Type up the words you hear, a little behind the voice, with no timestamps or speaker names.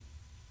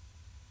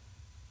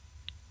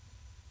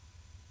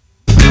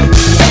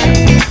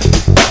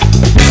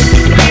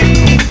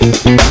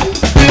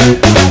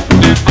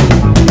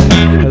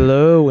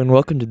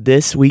welcome to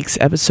this week's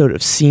episode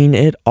of Seen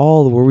It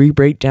All, where we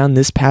break down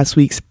this past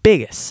week's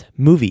biggest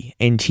movie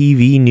and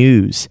TV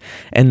news.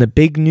 And the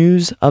big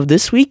news of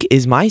this week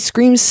is my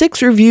Scream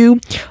 6 review.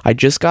 I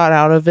just got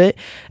out of it,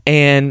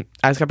 and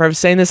I was going to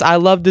saying this, I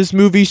love this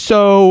movie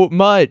so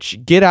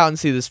much. Get out and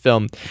see this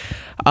film.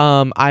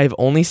 I've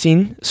only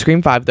seen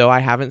Scream 5, though. I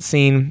haven't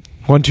seen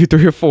 1, 2,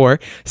 3, or 4.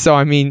 So,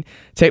 I mean,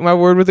 take my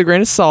word with a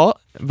grain of salt.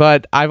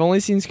 But I've only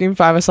seen Scream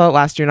 5. I saw it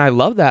last year, and I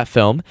love that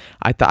film.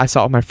 I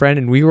saw it with my friend,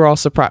 and we were all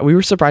surprised. We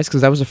were surprised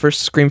because that was the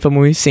first Scream film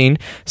we've seen.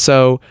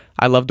 So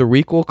I love the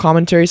requel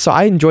commentary. So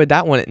I enjoyed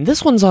that one. And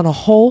this one's on a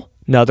whole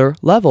nother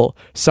level.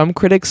 Some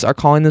critics are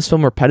calling this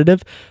film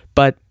repetitive,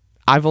 but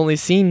I've only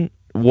seen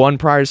one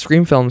prior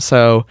Scream film,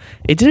 so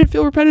it didn't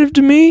feel repetitive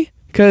to me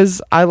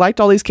because I liked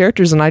all these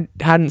characters and I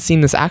hadn't seen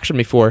this action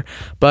before.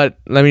 But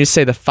let me just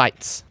say, the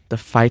fights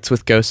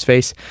with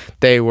Ghostface,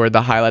 they were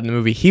the highlight of the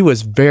movie. He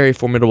was very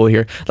formidable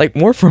here, like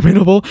more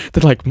formidable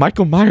than like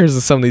Michael Myers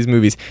in some of these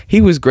movies.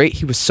 He was great.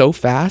 He was so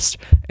fast.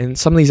 And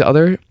some of these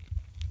other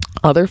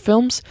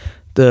films,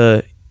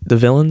 the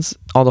villains,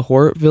 all the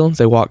horror villains,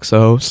 they walk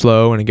so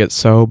slow and it gets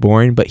so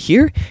boring. But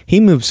here, he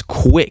moves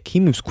quick.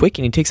 And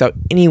he takes out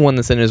anyone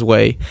that's in his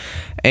way.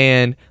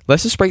 And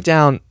let's just break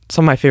down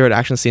some of my favorite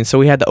action scenes. So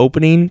we had the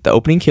opening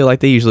kill like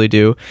they usually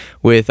do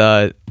with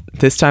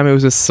this time it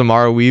was with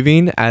Samara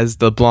Weaving as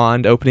the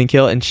blonde opening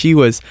kill, and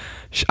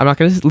I'm not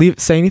going to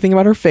say anything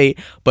about her fate,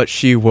 but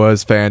she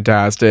was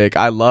fantastic.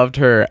 I loved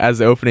her as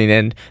the opening,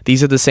 and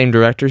these are the same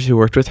directors who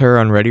worked with her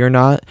on Ready or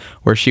Not,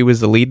 where she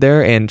was the lead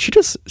there, and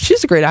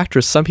she's a great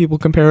actress. Some people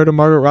compare her to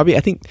Margot Robbie.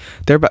 I think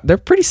they're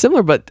pretty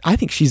similar, but I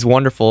think she's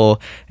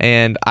wonderful,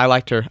 and I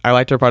liked her. I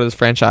liked her part of this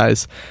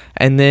franchise.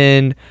 And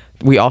then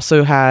we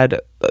also had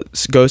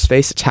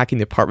Ghostface attacking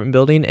the apartment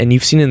building, and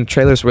you've seen in the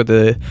trailers where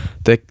their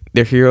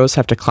heroes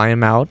have to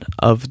climb out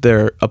of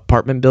their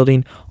apartment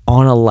building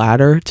on a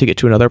ladder to get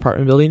to another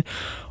apartment building.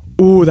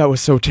 Ooh, that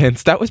was so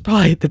tense. That was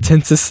probably the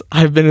tensest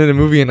I've been in a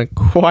movie in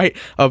quite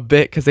a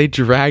bit because they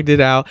dragged it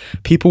out.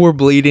 People were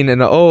bleeding,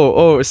 and it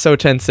was so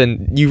tense,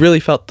 and you really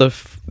felt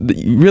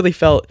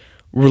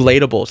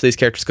relatable to these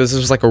characters because this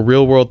was like a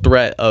real world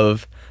threat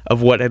of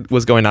what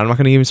was going on. I'm not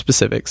going to give you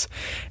specifics.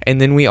 And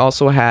then we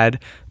also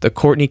had the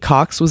Courtney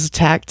Cox was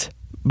attacked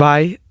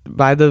by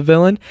the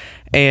villain,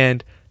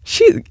 and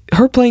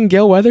her playing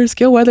Gail Weathers,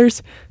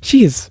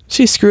 she's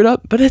screwed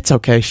up, but it's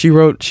okay. She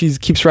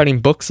keeps writing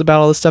books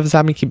about all this stuff that's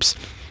happening.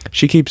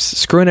 She keeps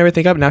screwing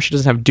everything up. Now she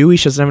doesn't have Dewey.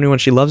 She doesn't have anyone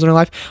she loves in her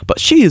life, but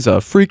she is a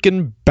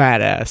freaking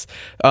badass.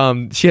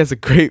 She has a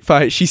great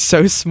fight. She's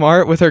so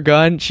smart with her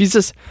gun. She's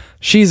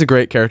a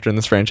great character in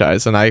this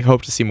franchise, and I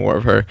hope to see more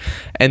of her.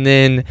 And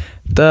then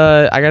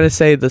I gotta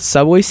say, the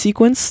subway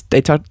sequence,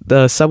 they've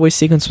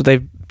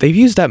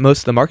used that most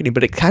of the marketing,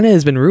 but it kind of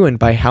has been ruined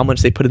by how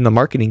much they put in the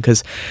marketing,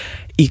 because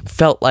it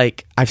felt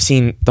like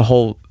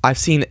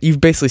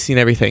you've basically seen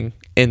everything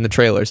in the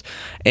trailers,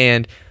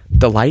 and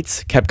the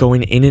lights kept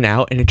going in and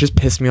out, and it just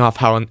pissed me off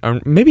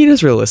maybe it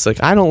is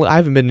realistic. I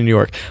haven't been to New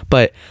York,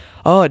 but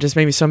it just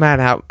made me so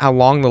mad how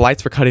long the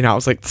lights were cutting out. I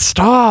was like,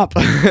 stop.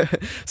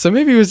 So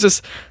maybe it was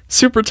just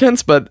super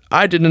tense, but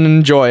I didn't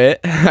enjoy it.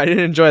 I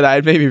didn't enjoy that.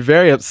 It made me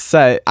very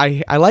upset.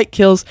 I like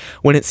kills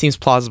when it seems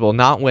plausible,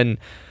 not when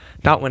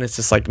it's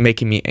just like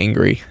making me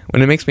angry.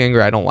 When it makes me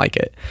angry, I don't like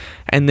it.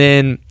 And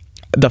then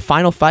the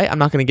final fight, I'm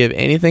not going to give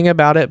anything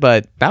about it,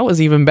 but that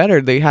was even better.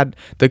 They had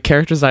the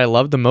characters that I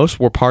loved the most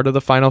were part of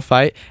the final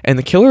fight, and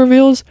the killer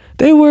reveals,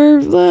 they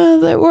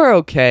were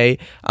okay.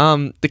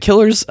 The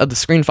killers of the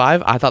Scream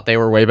 5, I thought they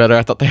were way better.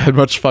 I thought they had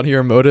much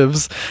funnier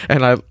motives,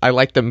 and I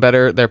liked them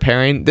better. Their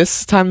pairing.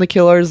 This time, the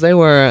killers, they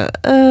were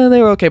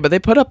okay, but they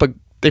put up a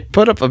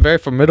very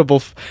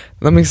formidable.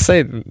 Let me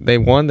say they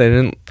won. They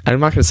didn't.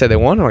 I'm not going to say they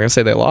won. I'm not going to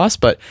say they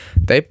lost, but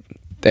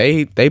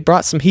they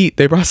brought some heat.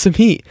 They brought some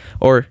heat,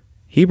 or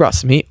he brought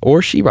some heat,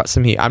 or she brought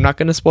some heat. I'm not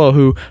going to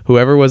spoil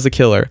whoever was the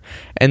killer.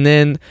 And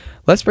then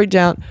let's break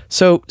down.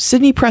 So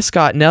Sidney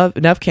Prescott,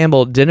 Neve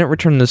Campbell didn't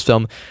return in this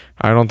film.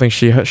 I don't think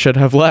she should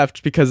have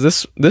left, because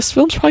this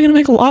film's probably going to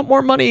make a lot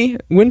more money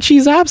when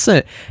she's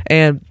absent.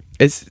 And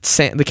it's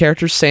the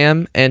characters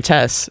Sam and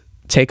Tess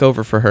take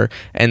over for her,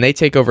 and they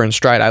take over in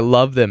stride. I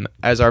love them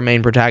as our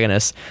main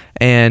protagonists,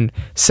 and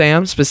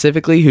Sam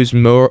specifically, who's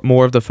more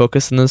of the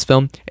focus in this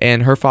film,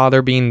 and her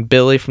father being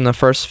Billy from the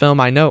first film.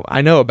 I know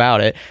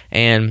about it,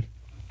 and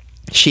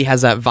she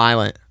has that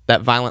violent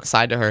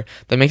side to her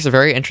that makes her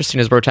very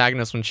interesting as a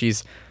protagonist. When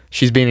she's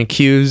being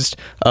accused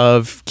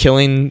of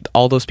killing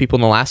all those people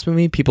in the last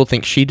movie, people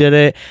think she did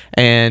it,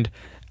 and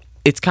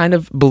it's kind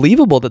of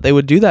believable that they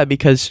would do that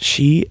because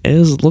she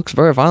looks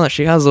very violent.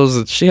 She has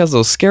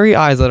those scary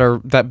eyes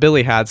that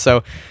Billy had.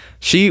 So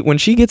when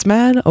she gets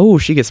mad,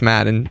 she gets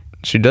mad, and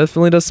she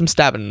definitely does some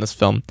stabbing in this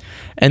film.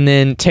 And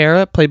then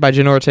Tara, played by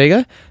Jenna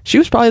Ortega, she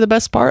was probably the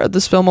best part of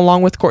this film,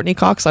 along with Courtney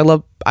Cox. I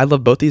love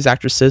both these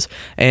actresses,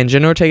 and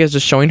Jenna Ortega is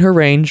just showing her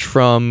range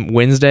from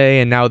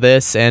Wednesday and now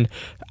this, and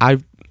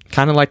I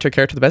kind of liked her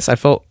character the best. I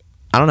felt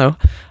I don't know.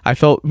 I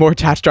felt more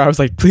attached to her. I was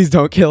like, please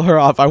don't kill her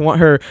off. I want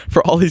her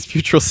for all these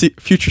future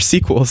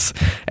sequels.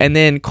 And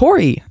then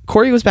Corey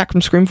was back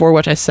from Scream 4,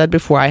 which I said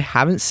before I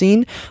haven't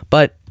seen,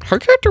 but her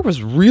character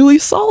was really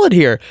solid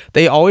here.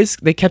 They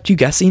kept you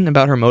guessing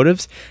about her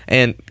motives,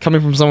 and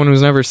coming from someone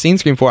who's never seen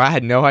Scream 4, I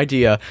had no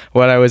idea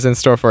what I was in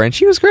store for, and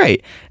she was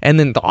great. And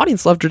then the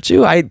audience loved her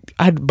too. I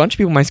had a bunch of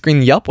people on my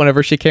screen yelp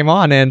whenever she came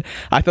on, and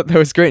I thought that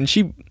was great. And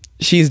she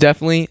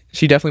definitely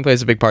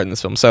plays a big part in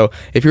this film. So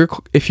if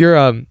you're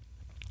a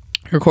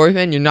Corey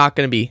fan, you're not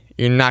gonna be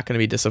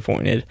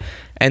disappointed.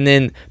 And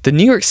then the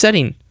New York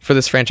setting for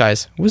this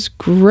franchise was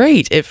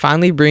great. It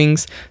finally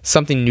brings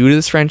something new to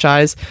this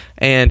franchise,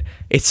 and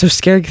it's so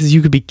scary because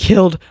you could be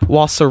killed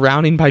while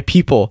surrounding by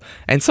people.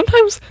 And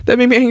sometimes that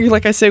made me angry,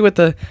 like I say with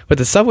the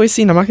subway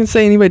scene. I'm not gonna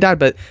say anybody died,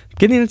 but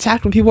getting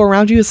attacked when people are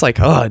around you, it's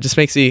like, oh, it just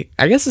makes me.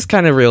 I guess it's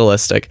kind of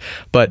realistic,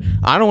 but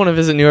I don't want to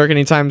visit New York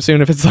anytime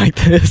soon if it's like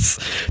this.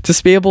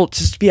 Just be able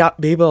to be out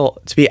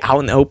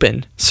in the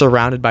open,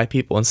 surrounded by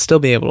people, and still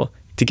be able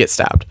to get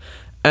stabbed.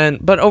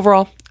 But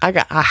overall, I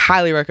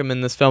highly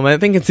recommend this film. I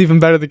think it's even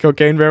better than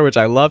Cocaine Bear, which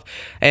I love.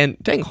 And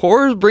dang,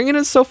 horror's bringing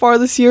it so far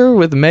this year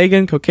with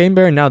Megan, Cocaine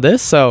Bear, and now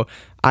this. So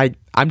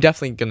I'm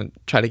definitely gonna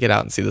try to get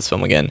out and see this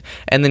film again.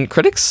 And then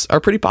critics are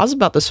pretty positive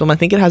about this film. I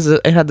think it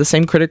had the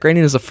same critic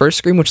rating as the first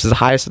Scream, which is the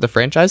highest of the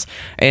franchise.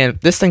 And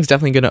this thing's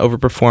definitely gonna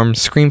overperform.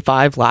 Scream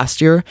 5 last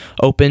year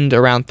opened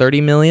around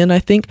 30 million, I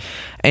think,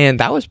 and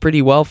that was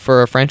pretty well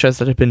for a franchise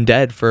that had been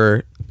dead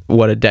for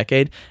a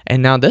decade.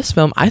 And now this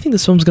film, I think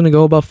this film's gonna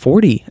go above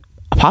 40,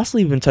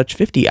 possibly even touch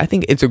 50. I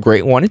think it's a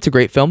great one. It's a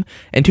great film,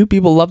 and two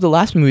people love the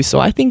last movie, so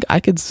I think I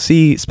could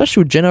see,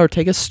 especially with Jenna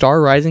Ortega's star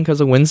rising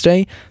because of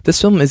Wednesday, this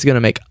film is gonna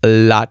make a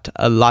lot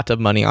of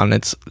money on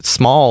its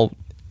small,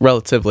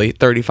 relatively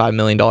 $35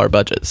 million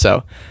budget.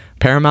 So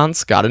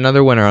Paramount's got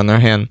another winner on their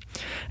hand.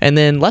 And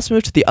then let's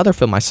move to the other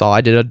film I saw.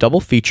 I did a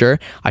double feature.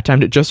 I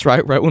timed it just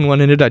right when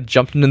one ended, I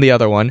jumped into the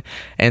other one,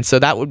 and so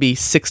that would be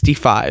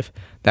 65.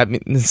 That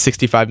means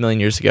 65 million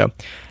years ago.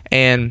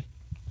 And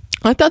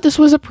I thought this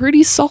was a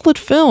pretty solid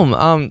film.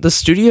 The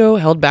studio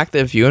held back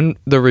the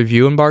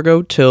review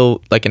embargo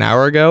till like an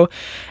hour ago,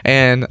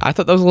 and I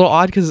thought that was a little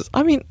odd because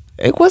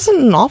it wasn't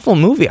an awful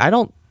movie. I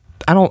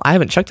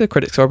haven't checked the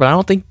critic score, but I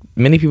don't think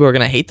many people are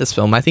gonna hate this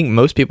film. I think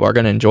most people are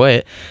gonna enjoy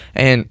it,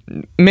 and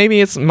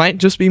maybe it might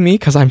just be me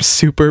because I'm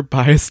super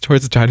biased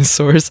towards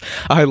dinosaurs.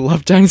 I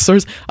love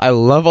dinosaurs. I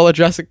love all the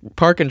Jurassic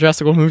Park and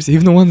Jurassic World movies,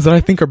 even the ones that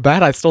I think are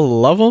bad. I still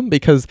love them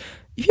because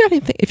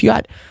if you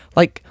add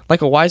like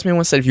a wise man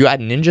once said, if you add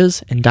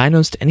ninjas and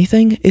dinos to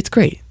anything, it's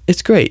great.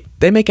 It's great.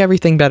 They make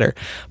everything better.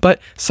 But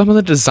some of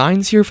the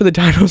designs here for the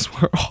dinos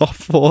were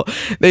awful.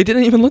 They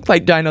didn't even look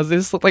like dinos. They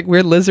just looked like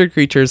weird lizard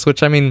creatures,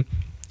 which I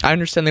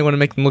understand they want to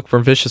make them look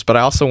more vicious, but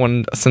I also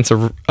wanted a sense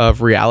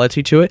of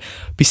reality to it.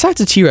 Besides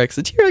the T-Rex,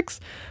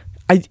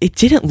 it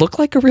didn't look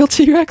like a real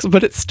T-Rex,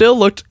 but it still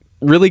looked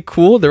really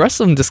cool. The rest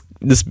of them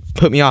just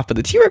put me off, but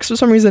the T-Rex, for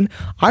some reason,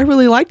 I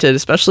really liked it,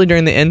 especially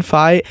during the end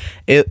fight.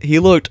 They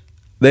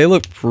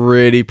looked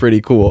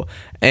pretty cool.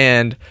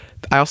 And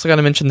I also got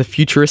to mention the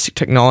futuristic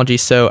technology.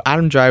 So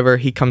Adam Driver,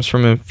 he comes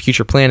from a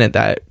future planet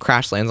that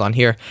crash lands on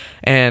here,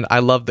 and I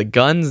love the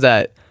guns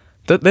that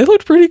they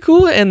looked pretty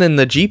cool. And then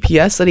the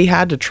GPS that he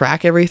had to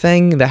track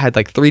everything that had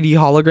like 3D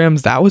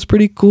holograms, that was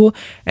pretty cool.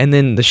 And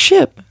then the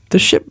ship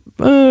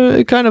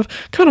it kind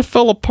of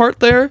fell apart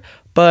there.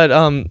 But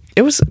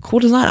it was a cool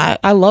design.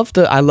 I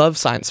love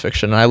science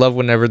fiction, and I love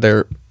whenever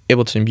they're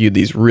able to imbue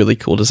these really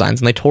cool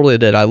designs, and they totally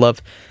did. I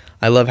love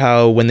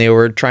how when they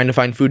were trying to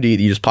find food to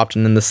eat, you just popped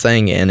in this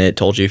thing and it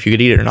told you if you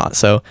could eat it or not.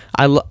 So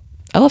I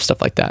love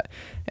stuff like that.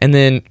 And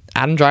then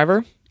Adam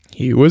Driver,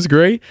 he was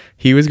great.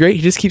 He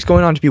just keeps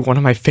going on to be one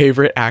of my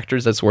favorite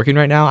actors that's working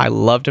right now. I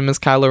loved him as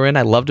Kylo Ren.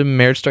 I loved him in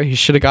Marriage Story. He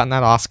should have gotten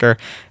that Oscar,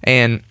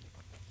 and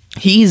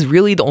he's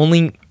really the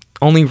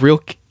only real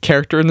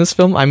character in this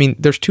film.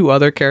 There's two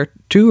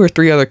or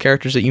three other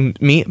characters that you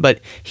meet, but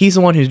he's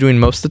the one who's doing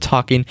most of the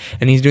talking,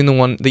 and he's doing the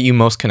one that you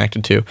most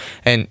connected to.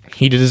 And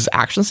he did his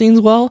action scenes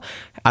well.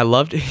 I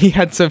loved it. He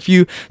had some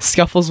few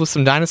scuffles with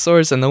some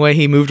dinosaurs, and the way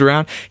he moved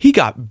around, he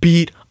got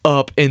beat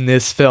up in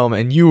this film,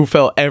 and you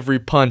felt every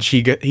punch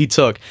he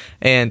took.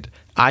 And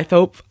I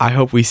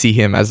hope we see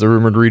him as the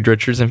rumored Reed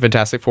Richards in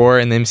Fantastic Four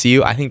in the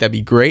MCU. I think that'd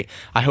be great.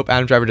 I hope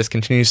Adam Driver just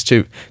continues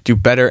to do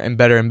better and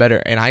better and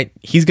better, and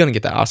he's gonna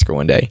get that Oscar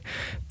one day.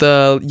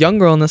 The young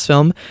girl in this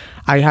film,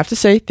 I have to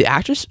say, the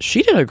actress,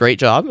 she did a great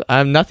job. I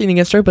have nothing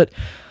against her, but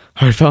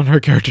I found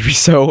her character to be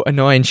so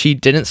annoying. She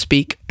didn't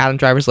speak Adam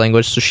Driver's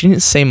language, so she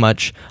didn't say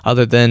much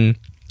other than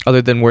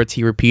words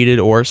he repeated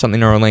or something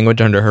in her own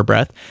language under her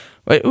breath.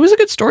 It was a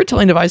good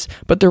storytelling device,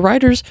 but the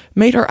writers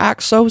made her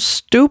act so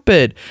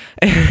stupid,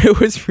 and it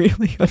was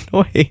really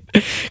annoying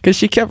because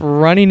she kept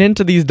running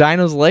into these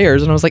dinos'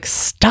 layers, and I was like,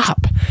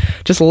 stop,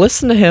 just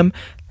listen to him.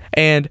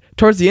 And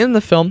towards the end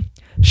of the film,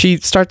 she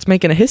starts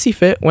making a hissy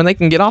fit when they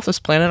can get off this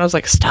planet. I was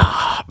like,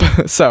 stop.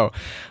 So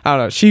I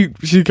don't know,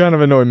 she kind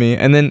of annoyed me.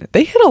 And then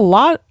they hit a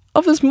lot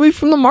of this movie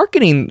from the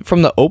marketing,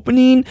 from the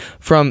opening,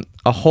 from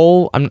a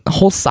whole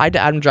side to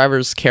Adam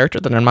Driver's character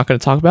that I'm not going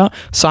to talk about.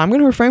 So I'm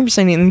going to refrain from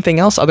saying anything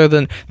else other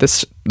than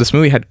this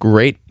movie had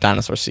great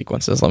dinosaur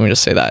sequences. Let me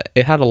just say that.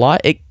 It had a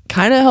lot. It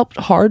kind of helped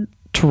hard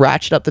to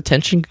ratchet up the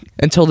tension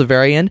until the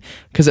very end,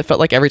 because it felt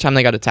like every time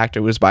they got attacked,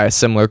 it was by a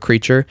similar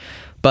creature.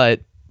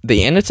 But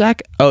the end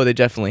attack, they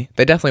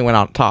definitely went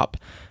on top.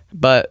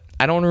 But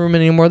I don't want to ruin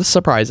any more of the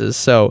surprises,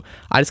 so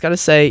I just got to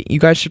say, you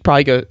guys should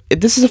probably go.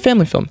 This is a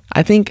family film.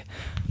 I think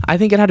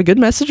it had a good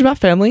message about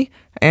family,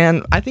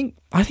 and I think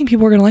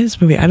people are gonna like this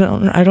movie. I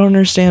don't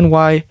understand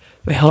why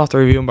they held off the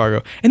review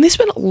embargo. And they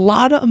spent a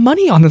lot of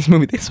money on this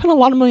movie. They spent a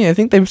lot of money. I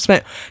think they've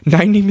spent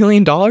 $90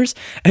 million,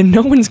 and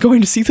no one's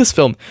going to see this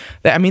film.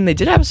 I mean, they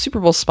did have a Super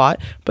Bowl spot,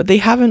 but they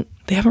haven't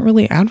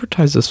really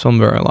advertised this film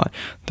very a lot.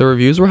 The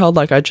reviews were held,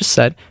 like I just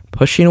said,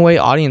 pushing away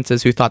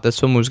audiences who thought this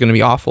film was going to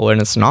be awful, and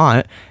it's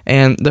not.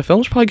 And the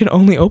film's probably going to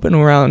only open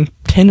around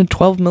 $10 to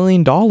 $12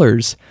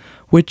 million,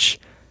 which...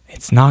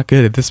 it's not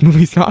good. This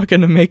movie's not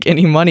going to make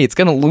any money. It's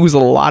going to lose a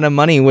lot of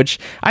money, which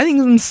I think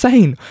is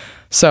insane.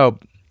 So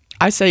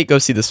I say go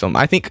see this film.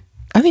 I think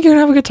you're going to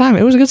have a good time.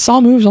 It was a good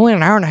solid movie. It was only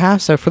an hour and a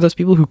half. So for those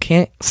people who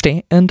can't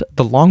stand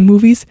the long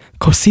movies,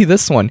 go see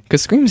this one,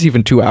 because Scream's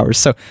even 2 hours.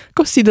 So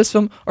go see this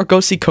film or go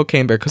see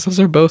Cocaine Bear, because those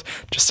are both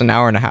just an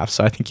hour and a half.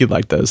 So I think you'd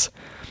like those.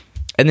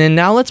 And then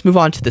now let's move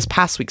on to this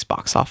past week's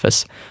box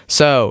office.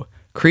 So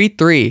Creed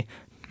 3.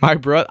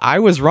 I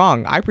was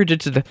wrong. I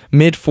predicted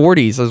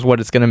mid-40s is what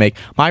it's going to make.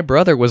 My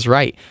brother was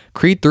right.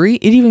 Creed 3,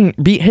 it even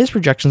beat his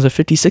projections of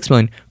 $56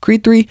 million.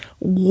 Creed 3,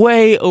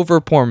 way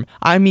overperformed.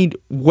 I mean,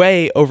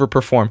 way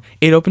overperformed.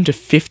 It opened to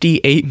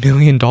 $58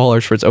 million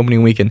for its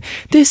opening weekend.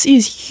 This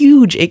is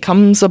huge. It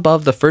comes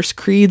above the first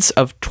Creed's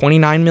of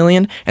 $29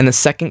 million and the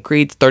second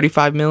Creed's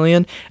 $35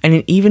 million. And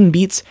it even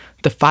beats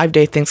the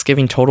 5-day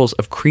Thanksgiving totals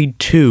of Creed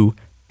 2.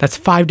 That's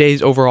 5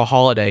 days over a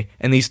holiday.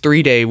 And these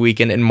 3-day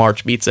weekend in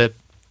March beats it.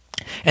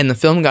 And the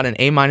film got an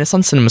A-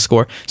 on Cinema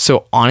Score,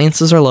 so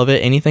audiences are love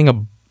it.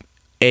 Anything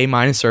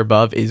A- or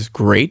above is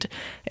great,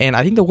 and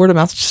I think the word of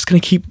mouth is just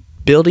going to keep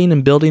building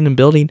and building and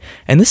building.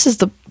 And this is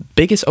the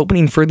biggest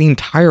opening for the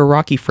entire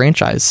Rocky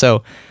franchise,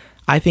 so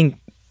I think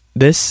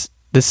this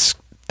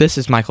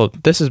is Michael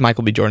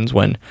B. Jordan's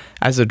win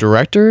as a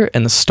director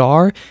and the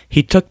star.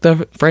 He took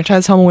the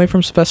franchise helm away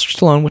from Sylvester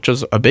Stallone, which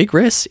was a big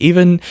risk.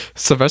 Even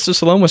Sylvester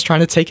Stallone was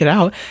trying to take it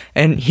out,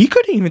 and he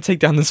couldn't even take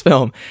down this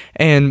film.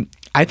 And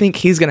I think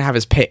he's going to have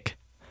his pick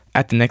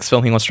at the next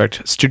film he wants to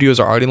direct. Studios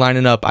are already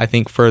lining up, I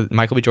think, for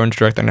Michael B. Jordan to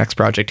direct their next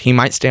project. He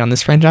might stay on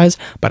this franchise,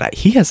 but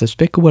he has his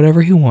pick of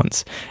whatever he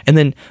wants. And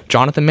then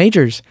Jonathan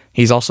Majors,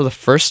 he's also the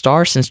first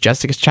star since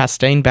Jessica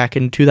Chastain back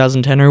in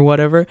 2010 or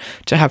whatever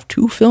to have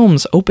 2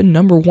 films open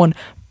number 1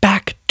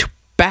 back to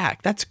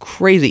back. That's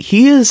crazy.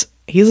 He's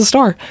a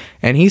star,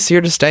 and he's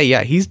here to stay.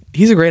 Yeah, he's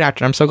a great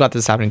actor. I'm so glad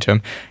this is happening to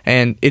him,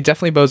 and it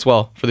definitely bodes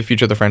well for the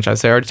future of the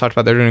franchise. They already talked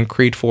about they're doing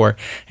Creed 4,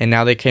 and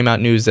now they came out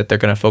news that they're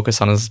going to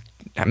focus on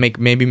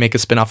maybe make a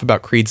spinoff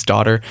about Creed's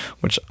daughter,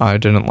 which I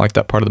didn't like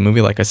that part of the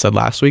movie, like I said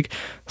last week.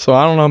 So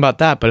I don't know about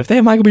that, but if they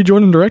have Michael B.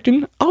 Jordan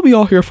directing, I'll be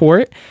all here for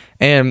it.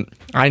 And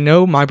I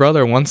know my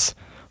brother wants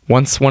a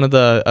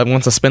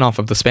spinoff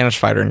of the Spanish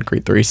fighter in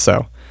Creed 3,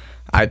 so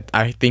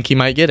I think he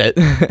might get it.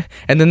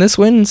 And then this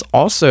win's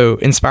also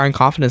inspiring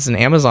confidence in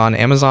Amazon.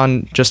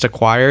 Amazon just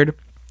acquired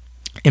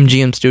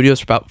MGM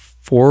Studios for about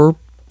 $4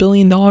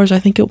 billion, I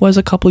think it was,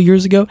 a couple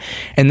years ago.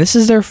 And this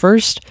is their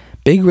first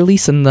big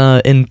release in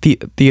the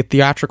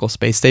theatrical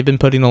space. They've been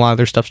putting a lot of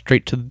their stuff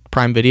straight to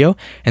Prime Video,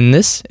 and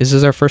this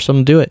is their first one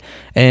to do it.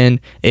 And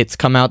it's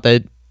come out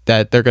that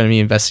they're going to be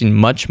investing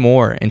much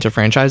more into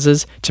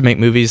franchises to make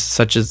movies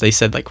such as, they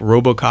said, like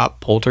RoboCop,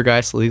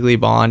 Poltergeist, Legally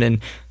Blonde,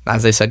 and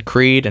as they said,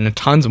 Creed, and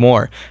tons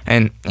more.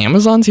 And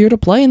Amazon's here to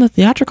play in the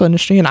theatrical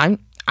industry, and I'm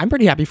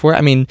pretty happy for it.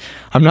 I mean,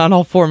 I'm not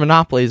all for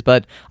monopolies,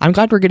 but I'm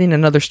glad we're getting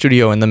another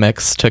studio in the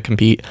mix to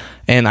compete.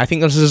 And I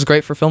think this is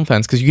great for film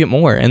fans because you get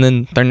more. And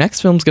then their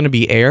next film's going to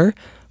be Air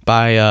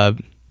by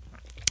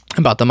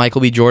about the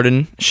Michael B.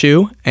 Jordan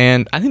shoe,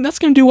 and I think that's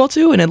going to do well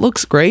too, and it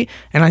looks great,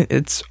 and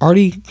it's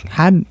already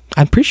had,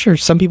 I'm pretty sure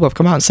some people have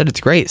come out and said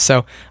it's great,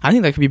 so I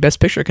think that could be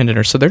Best Picture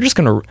contender. So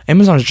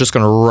Amazon is just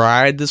going to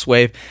ride this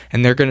wave,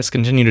 and they're going to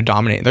continue to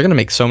dominate. They're going to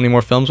make so many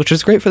more films, which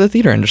is great for the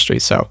theater industry.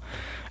 So,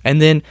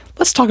 and then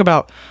let's talk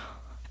about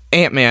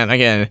Ant-Man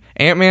again.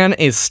 Ant-Man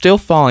is still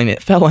falling.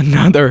 It fell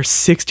another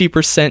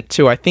 60%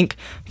 to, I think,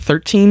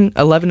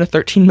 11 to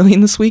 13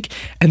 million this week,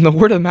 and the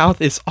word of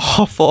mouth is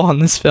awful on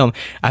this film.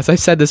 As I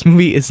said, this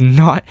movie is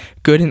not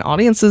good, and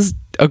audiences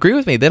agree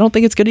with me. They don't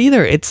think it's good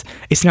either. It's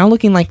now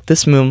looking like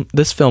this film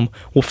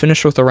will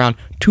finish with around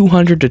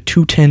 200 to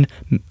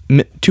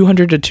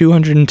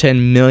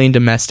 210 million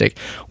domestic,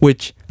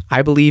 which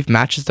I believe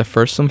matches the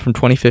first one from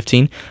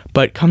 2015,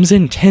 but comes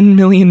in $10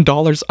 million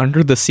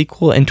under the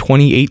sequel in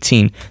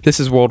 2018. This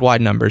is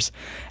worldwide numbers.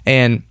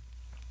 And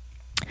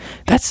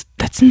that's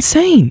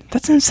insane.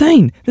 That's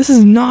insane. This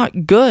is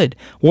not good.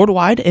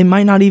 Worldwide, it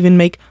might not even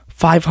make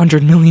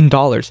 $500 million.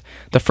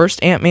 The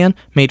first Ant-Man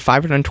made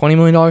 $520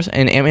 million,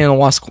 and Ant-Man and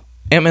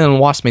the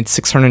Wasp made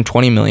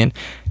 $620 million.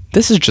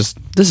 this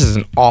is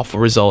an awful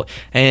result.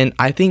 And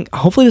I think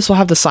hopefully this will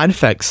have the side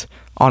effects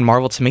on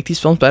Marvel to make these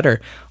films better.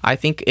 I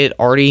think it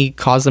already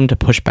caused them to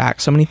push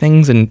back so many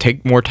things and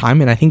take more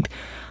time. And I think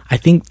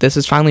this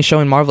is finally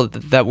showing Marvel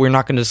that we're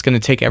not just going to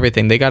take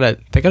everything. They gotta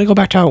go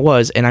back to how it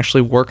was and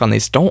actually work on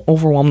these. Don't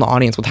overwhelm the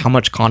audience with how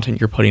much content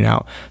you're putting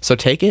out. So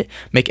take it,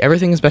 make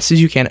everything as best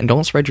as you can, and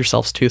don't spread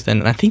yourselves too thin.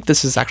 And I think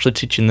this is actually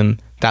teaching them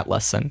that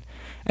lesson.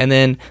 And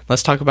then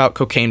let's talk about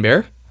Cocaine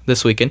Bear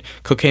this weekend.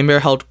 Cocaine Bear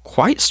held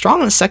quite strong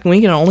in the second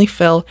week and only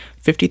fell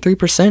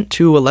 53%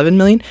 to 11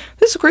 million.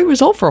 This is a great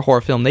result for a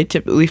horror film. They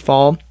typically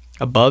fall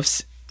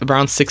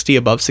around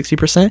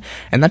 60%,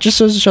 and that just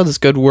goes to show this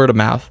good word of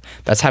mouth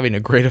that's having a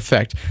great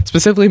effect.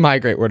 Specifically my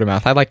great word of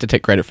mouth. I'd like to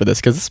take credit for this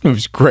because this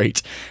movie's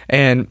great.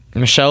 And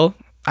Michelle,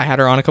 I had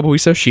her on a couple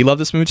weeks ago. She loved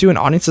this movie too, and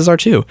audiences are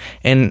too.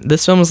 And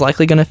this film is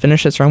likely going to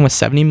finish its run with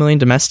 70 million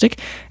domestic.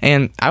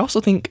 And I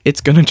also think it's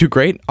going to do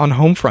great on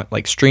home front,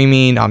 like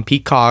streaming on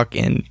Peacock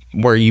and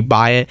where you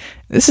buy it.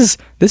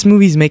 This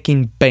movie's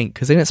making bank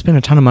because they didn't spend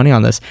a ton of money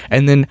on this.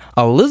 And then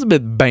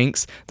Elizabeth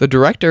Banks, the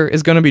director,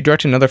 is going to be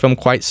directing another film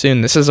quite soon.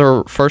 This is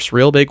her first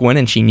real big win,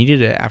 and she needed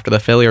it after the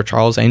failure of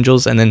Charles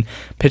Angels and then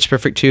Pitch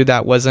Perfect 2.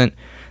 That wasn't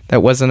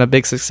a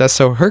big success,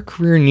 so her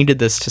career needed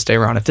this to stay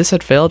around. If this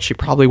had failed, she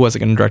probably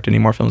wasn't going to direct any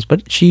more films,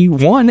 but she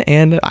won,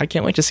 and I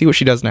can't wait to see what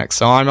she does next,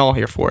 so I'm all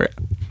here for it.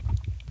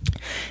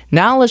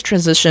 Now let's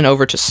transition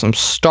over to some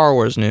Star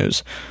Wars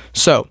news.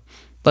 So,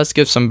 let's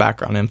give some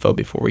background info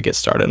before we get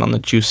started on the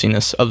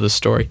juiciness of the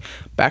story.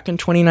 Back in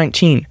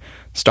 2019,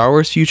 the Star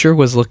Wars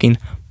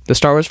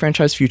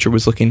franchise future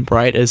was looking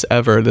bright as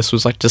ever. This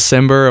was like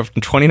December of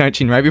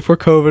 2019, right before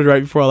COVID,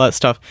 right before all that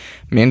stuff.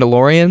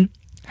 Mandalorian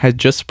had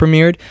just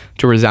premiered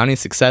to resounding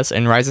success,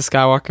 and Rise of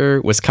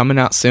Skywalker was coming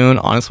out soon,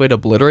 on its way to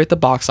obliterate the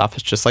box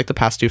office, just like the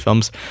past two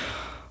films.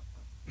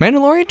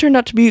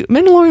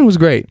 Mandalorian was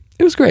great.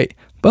 It was great.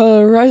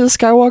 But Rise of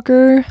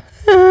Skywalker,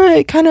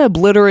 it kind of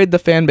obliterated the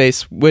fan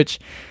base, which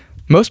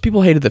most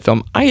people hated the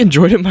film. I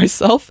enjoyed it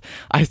myself.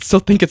 I still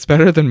think it's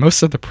better than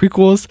most of the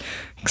prequels.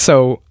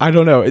 So, I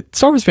don't know.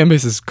 Star Wars fan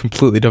base is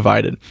completely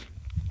divided.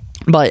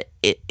 But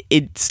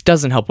it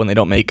doesn't help when they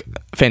don't make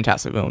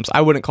fantastic films.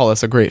 I wouldn't call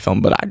this a great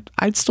film, but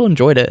I still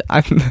enjoyed it.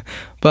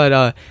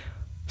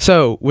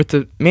 So with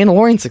the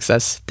Mandalorian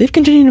success, they've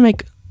continued to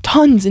make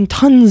tons and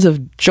tons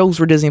of shows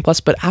for Disney Plus.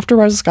 But after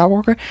Rise of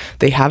Skywalker,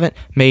 they haven't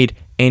made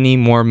any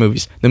more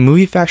movies. The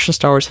movie faction of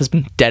Star Wars has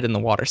been dead in the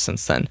water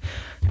since then.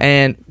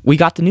 And we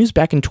got the news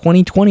back in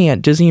 2020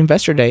 at Disney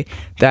Investor Day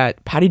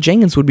that Patty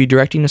Jenkins would be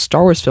directing a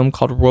Star Wars film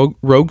called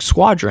Rogue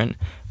Squadron,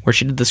 where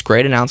she did this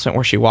great announcement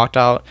where she walked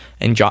out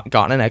and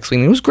got an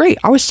X-Wing. It was great.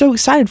 I was so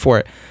excited for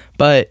it.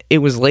 But it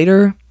was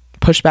later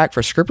pushed back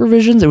for script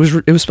revisions. It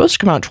was supposed to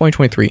come out in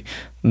 2023.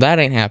 That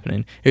ain't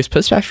happening. It was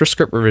pushed back for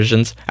script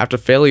revisions after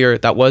failure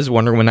that was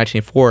Wonder Woman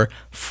 1984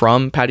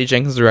 from Patty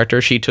Jenkins, the director.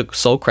 She took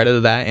sole credit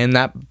of that, and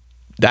that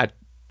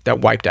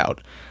wiped out.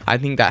 I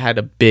think that had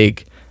a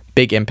big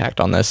impact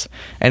on this,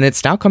 and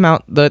it's now come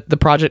out that the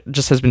project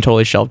just has been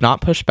totally shelved,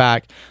 not pushed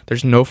back.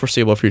 There's no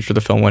foreseeable future for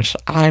the film, which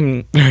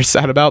I'm very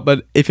sad about,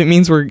 but if it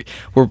means we're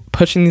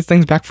pushing these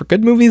things back for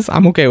good movies,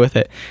 I'm okay with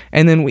it.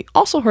 And then we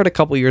also heard a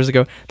couple years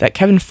ago that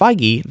Kevin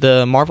Feige,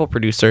 the Marvel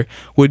producer,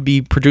 would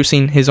be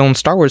producing his own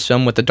Star Wars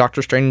film with the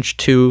Doctor Strange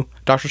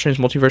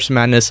Multiverse of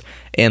Madness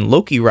and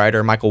Loki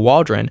writer Michael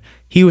Waldron.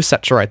 He was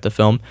set to write the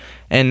film,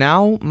 and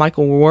now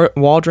Michael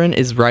Waldron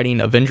is writing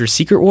Avengers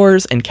Secret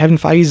Wars, and Kevin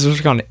Feige is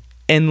working on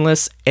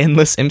endless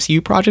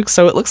MCU projects,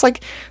 so it looks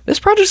like this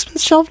project's been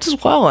shelved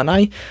as well, and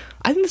I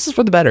think this is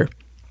for the better.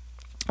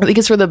 I think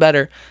it's for the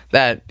better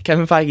that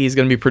Kevin Feige is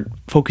going to be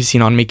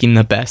focusing on making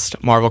the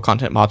best Marvel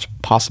content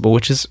possible,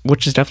 which is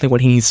definitely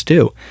what he needs to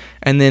do.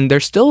 And then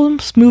there's still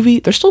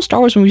Star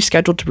Wars movie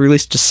scheduled to be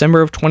released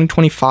December of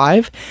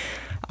 2025.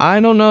 I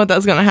don't know if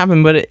that's going to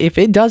happen, but if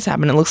it does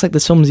happen, it looks like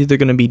this film is either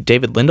going to be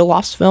David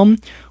Lindelof's film,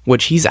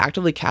 which he's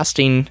actively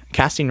casting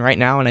right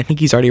now, and I think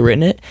he's already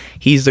written it.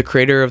 He's the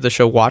creator of the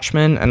show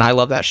Watchmen, and I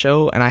love that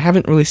show, and I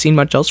haven't really seen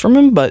much else from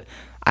him, but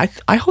I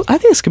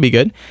think this could be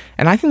good,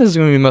 and I think this is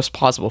going to be the most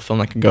plausible film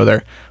that could go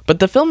there. But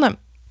the film that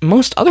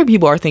most other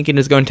people are thinking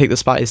is going to take the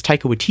spot is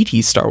Taika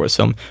Waititi's Star Wars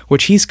film,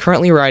 which he's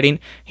currently writing.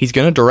 He's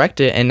going to direct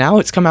it, and now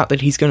it's come out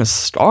that he's going to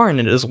star in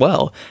it as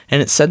well.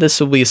 And it said this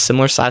will be a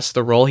similar size to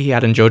the role he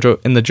had in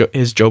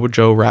his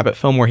Jojo Rabbit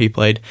film, where he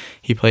played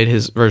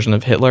his version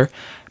of Hitler.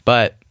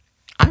 But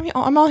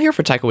I'm all here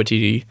for Taika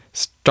Waititi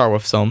Star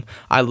Wars film.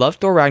 I love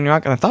Thor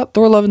Ragnarok, and I thought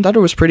Thor Love and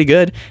Thunder was pretty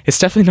good. It's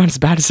definitely not as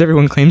bad as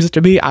everyone claims it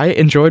to be. I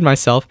enjoyed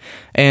myself.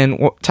 And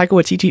Taika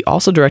Waititi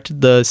also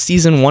directed the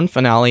season 1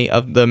 finale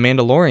of The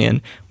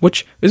Mandalorian,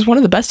 which is one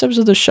of the best episodes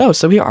of the show.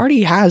 So he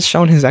already has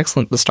shown his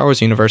excellence in the Star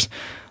Wars universe.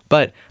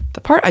 But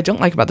the part I don't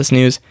like about this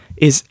news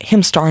is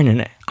him starring in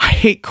it. I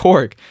hate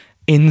Korg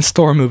in the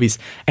Thor movies.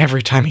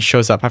 Every time he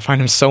shows up, I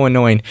find him so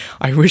annoying.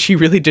 I wish he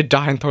really did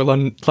die in Thor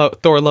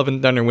Love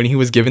and Thunder when he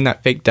was given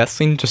that fake death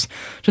scene. Just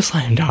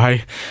let him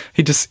die.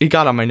 He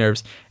got on my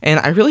nerves. And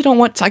I really don't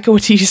want Taika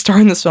Waititi to star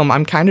in this film.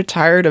 I'm kind of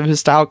tired of his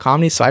style of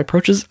comedy, so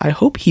I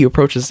hope he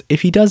approaches,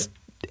 if he does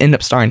end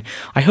up starring.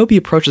 I hope he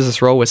approaches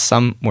this role with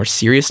some more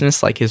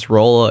seriousness, like his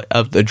role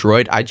of the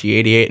droid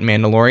IG-88 in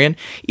Mandalorian.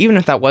 Even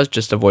if that was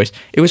just a voice,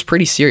 it was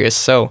pretty serious.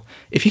 So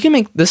if he can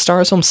make this Star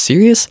Wars film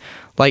serious,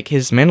 like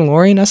his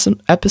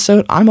Mandalorian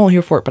episode, I'm all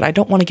here for it. But I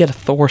don't want to get a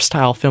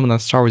Thor-style film in the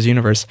Star Wars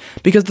universe,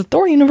 because the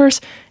Thor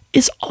universe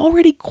is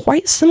already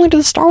quite similar to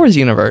the Star Wars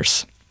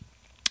universe.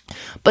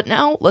 But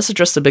now, let's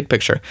address the big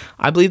picture.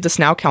 I believe this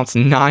now counts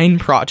 9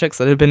 projects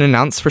that have been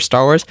announced for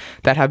Star Wars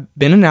that have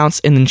been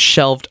announced and then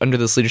shelved under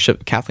this leadership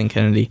of Kathleen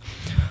Kennedy.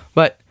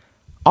 But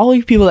all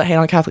you people that hate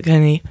on Kathleen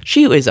Kennedy,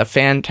 she is a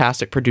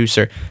fantastic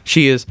producer.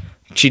 She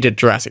did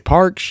Jurassic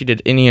Park, she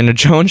did Indiana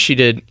Jones, she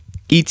did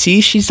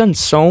E.T., she's done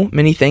so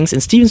many things,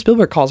 and Steven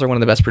Spielberg calls her one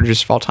of the best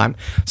producers of all time.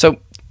 So,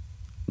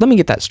 let me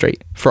get that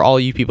straight for all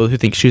you people who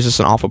think she's just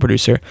an awful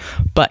producer.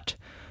 But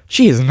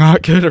she is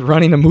not good at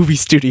running a movie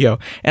studio.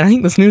 And I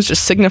think this news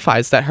just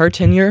signifies that her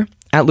tenure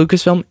at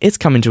Lucasfilm is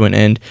coming to an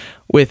end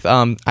with,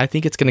 I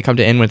think it's going to come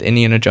to end with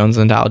Indiana Jones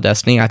and Dial of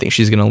Destiny. I think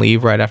she's going to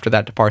leave right after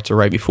that departs or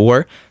right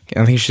before.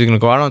 I think she's going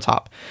to go out on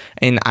top.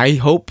 And I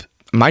hope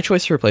my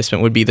choice for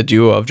replacement would be the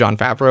duo of Jon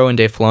Favreau and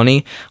Dave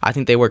Filoni. I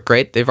think they work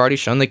great. They've already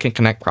shown they can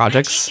connect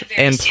projects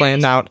and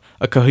plan out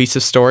a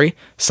cohesive story,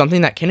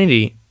 something that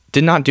Kennedy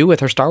did not do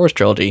with her Star Wars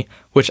trilogy,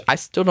 which I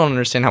still don't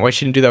understand why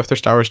she didn't do that with her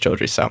Star Wars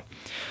trilogy.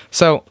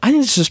 So I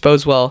think this just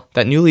bodes well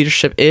that new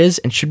leadership is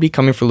and should be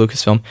coming for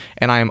Lucasfilm,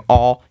 and I am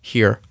all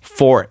here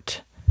for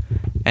it.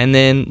 And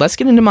then let's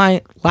get into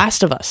my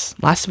Last of Us.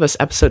 Last of Us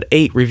Episode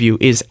 8 review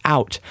is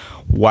out.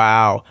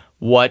 Wow,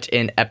 what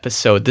an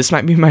episode. This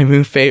might be my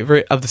new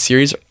favorite of the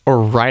series,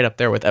 or right up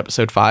there with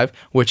Episode 5,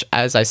 which,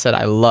 as I said,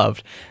 I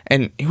loved.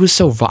 And it was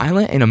so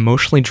violent and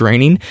emotionally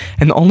draining,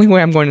 and the only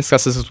way I'm going to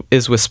discuss this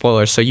is with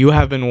spoilers, so you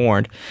have been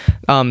warned.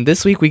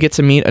 This week we get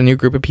to meet a new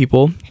group of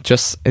people.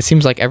 It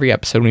seems like every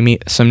episode we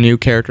meet some new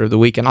character of the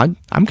week, and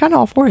I'm kind of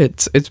all for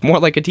it. It's more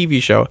like a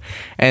TV show.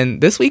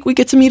 And this week we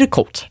get to meet a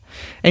cult.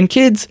 And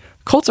kids,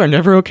 cults are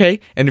never okay,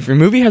 and if your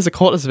movie has a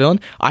cult as a villain,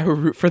 I will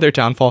root for their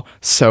downfall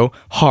so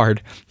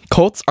hard.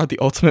 Cults are the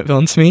ultimate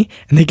villains to me,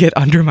 and they get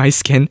under my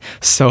skin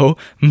so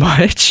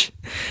much.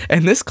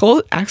 And this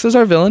cult acts as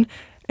our villain,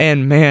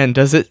 and man,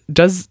 does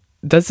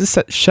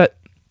this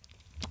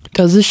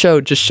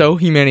show just show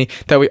humanity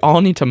that we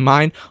all need to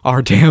mind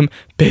our damn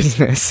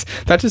business.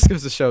 That just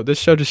goes to show. This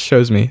show just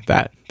shows me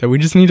that we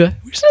just need to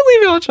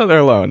leave each other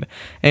alone.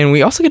 And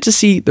we also get to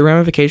see the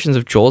ramifications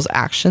of Joel's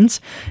actions.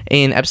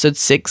 In episode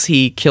 6,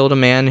 he killed a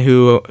man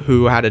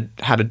who had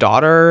a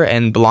daughter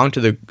and belonged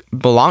to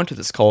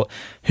this cult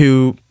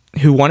who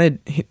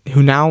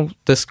now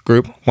this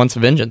group wants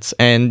vengeance,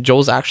 and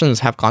Joel's actions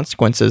have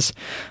consequences.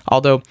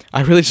 Although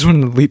I really just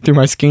wanted to leap through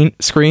my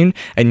screen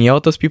and yell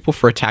at those people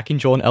for attacking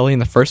Joel and Ellie in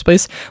the first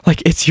place.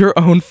 Like, it's your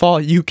own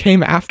fault. You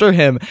came after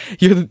him.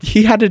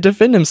 He had to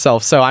defend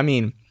himself. So, I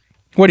mean,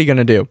 what are you going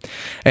to do?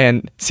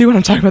 And see what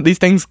I'm talking about? These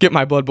things get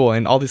my blood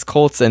boiling. All these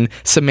cults and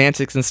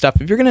semantics and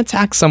stuff. If you're going to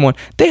attack someone,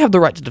 they have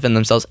the right to defend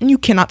themselves, and you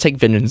cannot take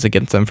vengeance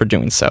against them for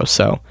doing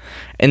so.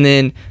 And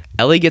then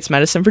Ellie gets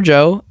medicine for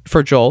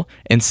Joel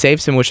and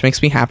saves him, which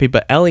makes me happy,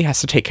 but Ellie has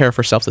to take care of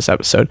herself this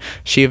episode.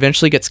 She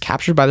eventually gets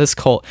captured by this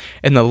cult,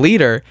 and the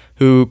leader,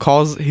 who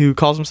calls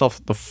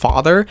himself the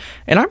father,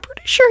 and I'm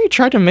pretty sure he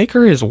tried to make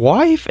her his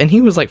wife, and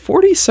he was like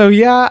 40, so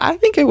yeah, I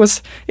think it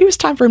was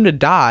time for him to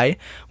die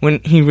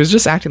when he was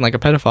just acting like a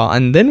pedophile.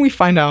 And then we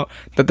find out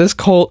that this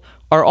cult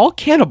are all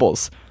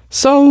cannibals.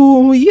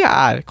 So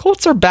yeah,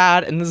 cults are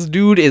bad, and this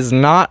dude is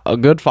not a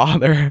good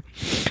father.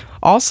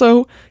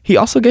 Also, he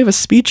also gave a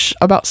speech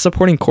about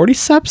supporting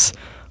cordyceps,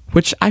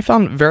 which I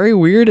found very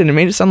weird, and it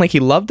made it sound like he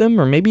loved them,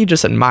 or maybe he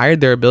just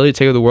admired their ability to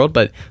take over the world,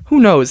 but who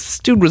knows? This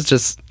dude was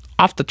just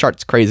off the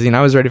charts crazy, and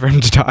I was ready for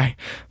him to die.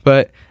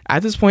 But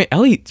at this point,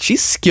 Ellie, she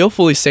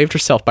skillfully saved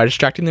herself by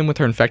distracting them with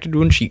her infected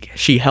wound.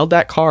 She held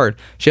that card.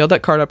 She held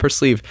that card up her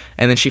sleeve,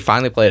 and then she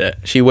finally played it.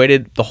 She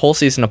waited the whole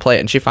season to play it,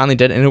 and she finally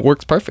did, and it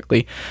works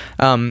perfectly.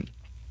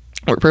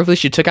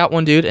 She took out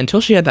one dude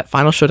until she had that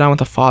final showdown with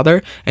the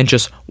father and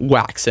just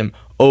whacks him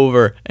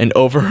over and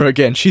over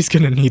again. She's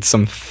gonna need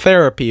some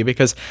therapy,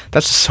 because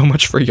that's just so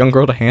much for a young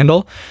girl to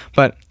handle.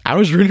 But I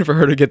was rooting for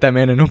her to get that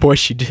man, and oh boy,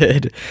 she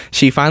did.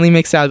 She finally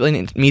makes out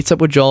and meets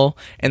up with Joel,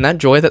 and that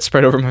joy that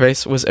spread over my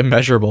face was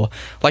immeasurable.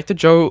 Like the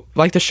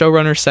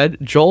showrunner said,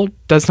 Joel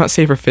does not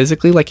save her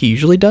physically like he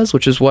usually does,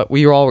 which is what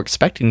we were all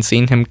expecting,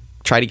 seeing him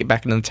try to get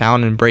back into the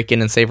town and break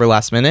in and save her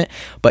last minute,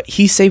 but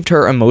he saved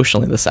her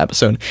emotionally this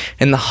episode.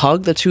 And the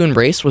hug the two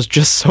embraced was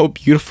just so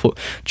beautiful.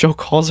 Joe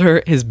calls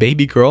her his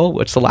baby girl,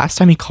 which the last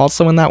time he called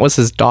someone that was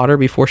his daughter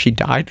before she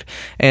died.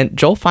 And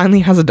Joel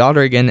finally has a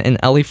daughter again, and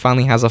Ellie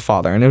finally has a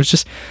father. And it was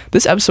just,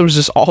 this episode was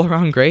just all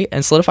around great,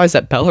 and solidifies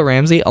that Bella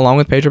Ramsey along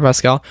with Pedro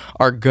Pascal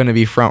are gonna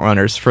be front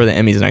runners for the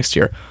Emmys next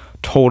year.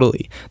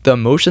 Totally. The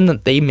emotion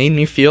that they made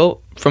me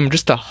feel from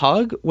just a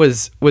hug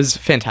was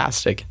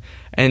fantastic.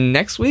 And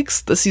next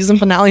week's the season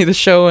finale of the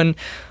show, and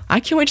I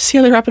can't wait to see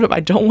how they wrap it up.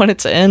 I don't want it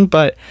to end,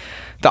 but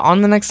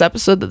on the next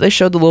episode that they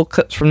showed the little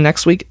clips from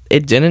next week,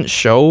 it didn't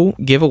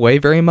give away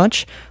very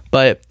much,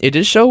 but it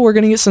did show we're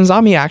going to get some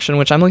zombie action,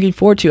 which I'm looking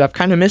forward to. I've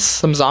kind of missed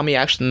some zombie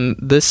action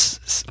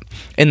this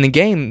in the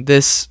game. The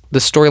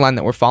storyline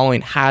that we're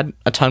following had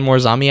a ton more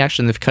zombie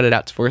action. They've cut it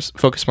out to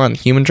focus more on the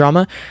human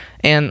drama,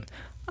 and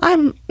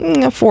I'm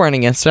for and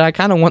against it. I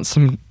kind of want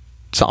some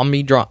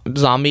zombie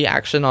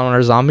action on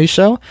our zombie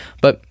show,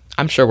 but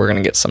I'm sure we're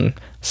going to get some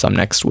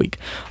next week.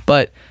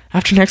 But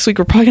after next week,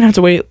 we're probably going to have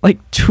to wait like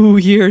 2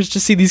 years to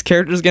see these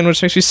characters again,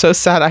 which makes me so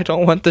sad. I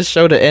don't want this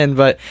show to end,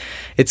 but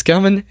it's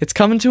coming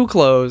to a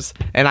close,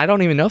 and I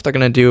don't even know if they're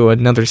going to do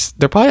another.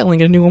 They're probably only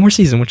going to do one more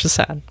season, which is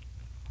sad.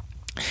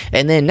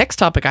 And then next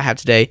topic I have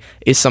today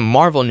is some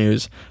Marvel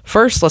news.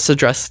 First, let's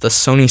address the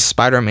Sony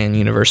Spider-Man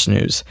universe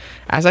news.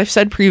 As I've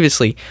said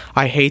previously,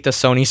 I hate the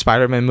Sony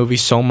Spider-Man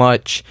movies so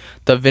much.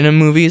 The Venom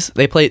movies,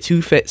 they play it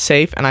too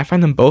safe, and I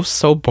find them both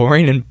so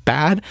boring and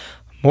bad.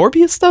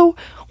 Morbius, though,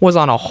 was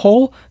on a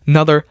whole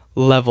nother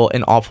level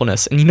in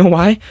awfulness. And you know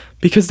why?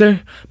 Because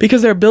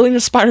they're building a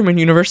Spider-Man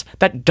universe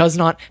that does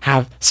not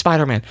have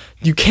Spider-Man.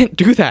 You can't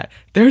do that.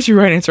 There's your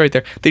right answer right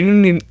there.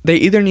 They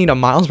either need a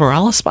Miles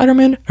Morales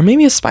Spider-Man or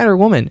maybe a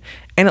Spider-Woman.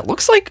 And it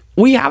looks like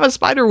we have a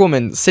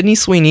Spider-Woman. Sydney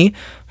Sweeney,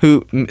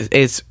 who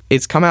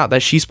it's come out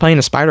that she's playing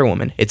a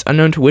Spider-Woman. It's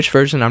unknown to which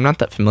version. I'm not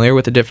that familiar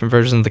with the different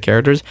versions of the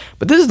characters.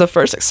 But this is the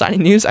first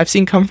exciting news I've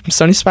seen come from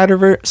Sony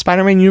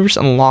Spider-Man universe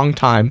in a long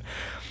time.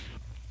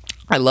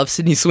 I love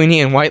Sydney Sweeney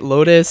in White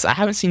Lotus. I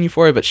haven't seen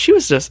Euphoria, but she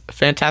was just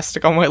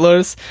fantastic on White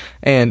Lotus,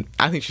 and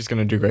I think she's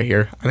going to do great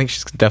here. I think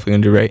she's definitely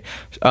going to do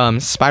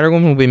great.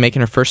 Spider-Woman will be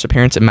making her first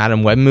appearance in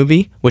Madam Web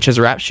movie, which is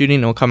a wrap shooting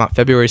and will come out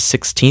February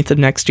 16th of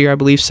next year, I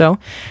believe so,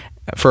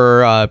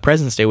 for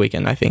President's Day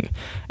weekend, I think.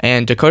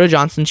 And Dakota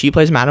Johnson, she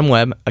plays Madam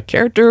Web, a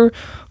character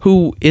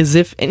who is,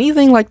 if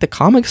anything like the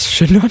comics,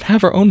 should not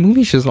have her own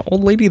movie. She's an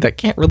old lady that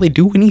can't really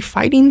do any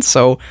fighting,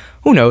 so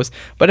who knows.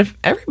 But if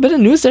every bit of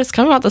news that's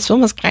coming about this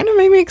film has kind of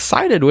made me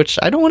excited, which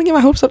I don't want to get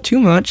my hopes up too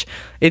much.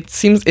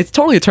 It's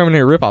totally a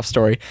Terminator ripoff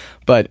story,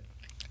 but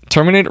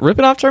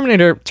ripping off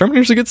Terminator.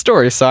 Terminator's a good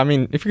story, so I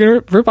mean, if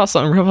you're gonna rip off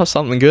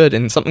something good,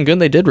 and something good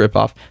they did rip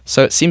off.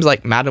 So it seems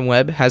like Madam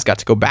Web has got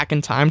to go back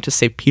in time to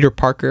save Peter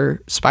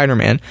Parker,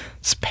 Spider-Man's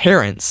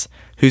parents,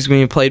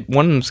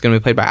 one of them's gonna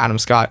be played by Adam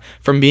Scott,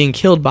 from being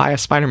killed by a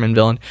Spider-Man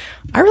villain.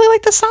 I really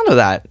like the sound of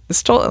that.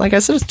 It's like I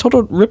said, it's a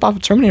total rip off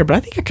of Terminator, but I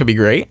think it could be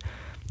great.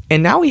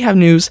 And now we have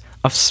news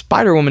of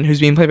Spider-Woman, who's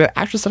being played by an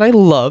actress that I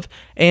love,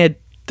 and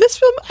this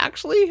film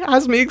actually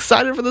has me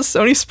excited for the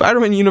Sony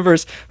Spider-Man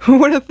universe. Who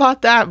would have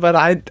thought that? But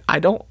I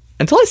don't,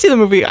 until I see the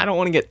movie, I don't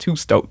want to get too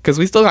stoked, because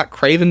we still got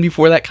Kraven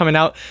before that coming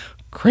out.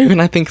 Kraven,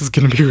 I think, is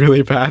going to be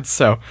really bad,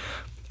 so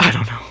I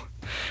don't know.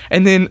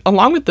 And then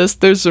along with this,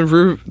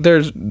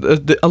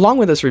 along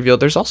with this reveal,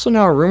 there's also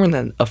now a rumor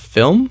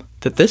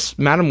that this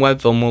Madam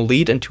Web film will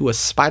lead into a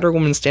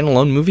Spider-Woman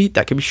standalone movie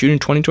that could be shooting in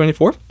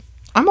 2024.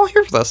 I'm all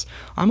here for this.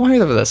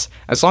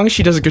 As long as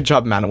she does a good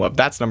job, Madam Web.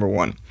 That's number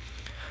one.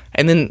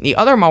 And then the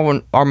other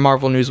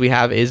Marvel news we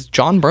have is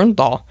Jon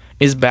Bernthal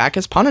is back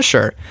as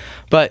Punisher.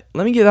 But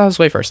let me get out of this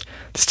way first.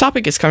 This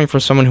topic is coming from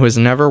someone who has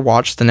never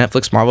watched the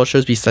Netflix Marvel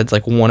shows besides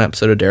like one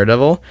episode of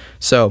Daredevil.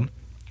 So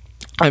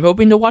I'm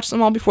hoping to watch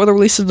them all before the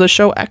release of the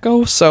show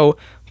Echo.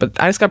 But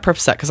I just got to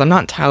preface that because I'm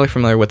not entirely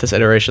familiar with this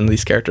iteration of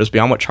these characters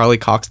beyond what Charlie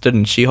Cox did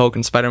in She-Hulk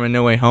and Spider-Man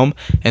No Way Home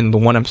and the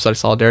one episode I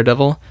saw of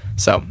Daredevil.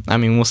 So, I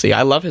mean, we'll see.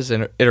 I love his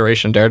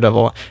iteration of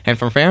Daredevil. And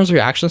from fans'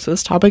 reactions to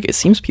this topic, it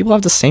seems people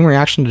have the same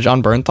reaction to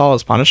Jon Bernthal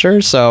as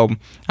Punisher. So,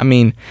 I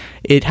mean,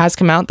 it has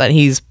come out that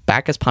he's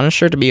back as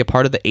Punisher to be a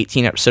part of the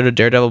 18-episode of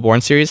Daredevil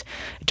Born series.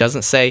 It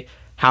doesn't say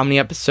how many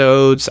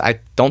episodes. I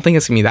don't think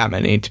it's gonna be that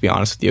many, to be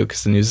honest with you,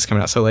 because the news is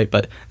coming out so late,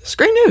 but it's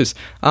great news.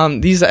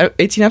 These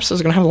 18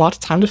 episodes are gonna have a lot of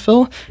time to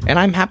fill, and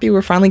I'm happy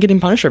we're finally getting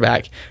Punisher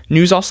back.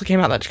 News also came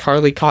out that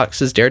Charlie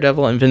Cox's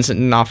Daredevil and Vincent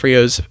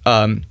D'Onofrio's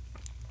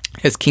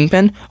his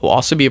Kingpin will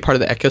also be a part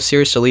of the Echo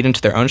series to lead into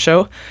their own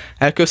show.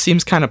 Echo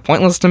seems kind of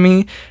pointless to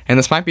me, and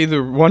this might be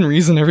the one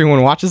reason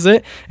everyone watches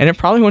it, and it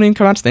probably won't even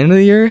come out to the end of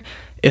the year,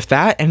 if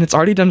that, and it's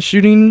already done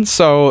shooting,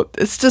 so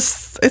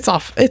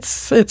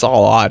it's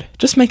all odd.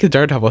 Just make a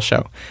Daredevil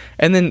show.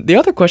 And then the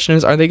other question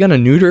is, are they going to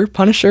neuter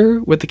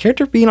Punisher? With the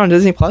character being on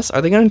Disney Plus,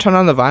 are they going to turn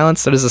on the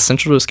violence that is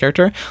essential to his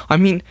character? I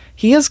mean,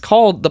 he is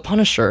called the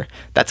Punisher.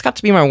 That's got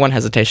to be my one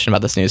hesitation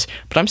about this news,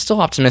 but I'm still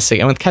optimistic,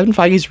 and with Kevin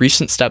Feige's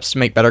recent steps to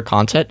make better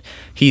content,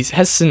 he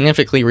has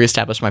significantly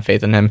reestablished my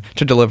faith in him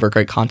to deliver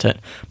great content.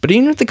 But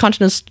even if the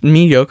content is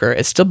mediocre,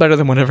 it's still better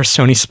than whatever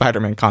Sony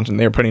Spider-Man content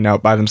they're putting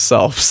out by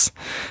themselves.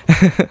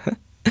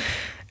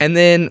 And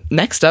then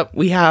next up,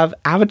 we have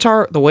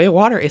Avatar: The Way of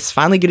Water is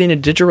finally getting a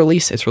digital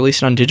release. It's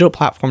releasing on digital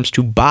platforms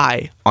to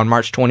buy on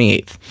March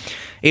 28th.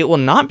 It will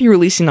not be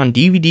releasing on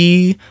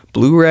DVD,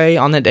 Blu-ray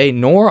on that day,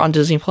 nor on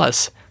Disney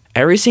Plus.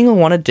 Every single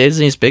one of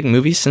Disney's big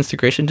movies since the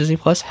creation of Disney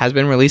Plus has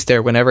been released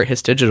there whenever it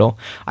hits digital.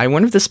 I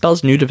wonder if this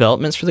spells new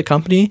developments for the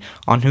company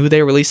on who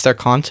they release their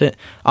content,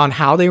 on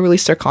how they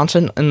release their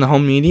content in the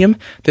home medium.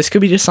 This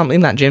could be just something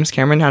that James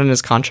Cameron had in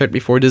his contract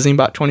before Disney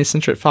bought 20th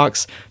Century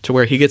Fox, to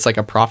where he gets like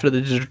a profit of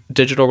the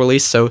digital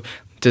release, so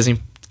Disney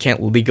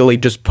can't legally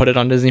just put it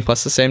on Disney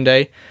Plus the same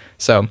day.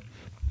 So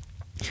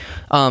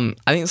I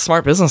think it's a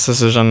smart business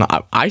decision.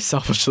 I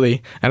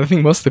selfishly, and I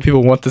think most of the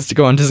people want this to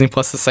go on Disney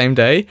Plus the same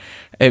day,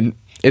 and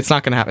it's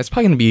not going to happen. It's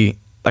probably going to be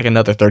like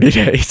another 30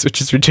 days, which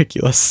is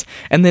ridiculous.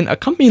 And then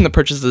accompanying the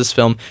purchase of this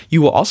film,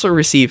 you will also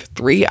receive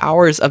 3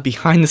 hours of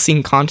behind the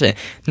scene content.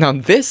 Now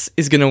this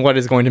is what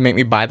is going to make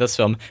me buy this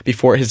film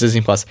before it hits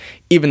Disney Plus,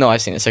 even though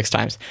I've seen it 6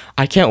 times.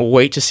 I can't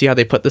wait to see how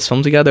they put this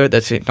film together,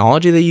 the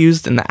technology they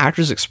used, and the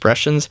actors'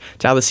 expressions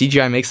to how the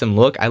CGI makes them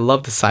look. I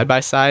love the side by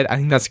side. I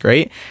think that's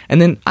great.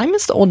 And then I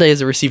miss the old days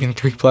of receiving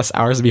 3+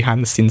 hours of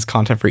behind the scenes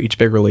content for each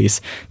big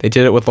release. They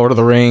did it with Lord of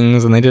the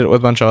Rings, and they did it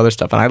with a bunch of other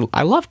stuff. And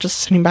I love just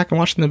sitting back and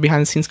watching the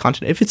behind the scenes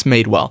content if it's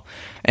made well.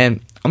 And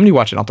I'm going to be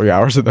watching all 3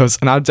 hours of those,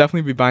 and I'll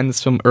definitely be buying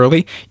this film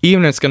early,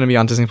 even if it's going to be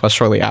on Disney Plus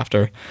shortly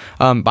after.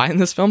 Buying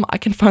this film, I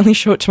can finally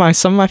show it to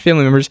some of my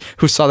family members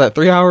who saw that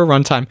 3-hour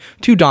runtime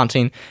too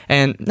daunting,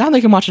 and now they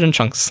can watch it in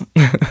chunks.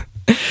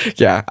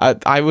 Yeah,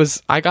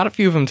 I got a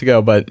few of them to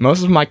go, but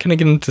most of them I couldn't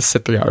get them to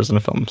sit 3 hours in a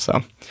film.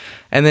 So,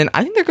 and then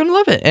I think they're going to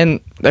love it,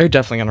 and they're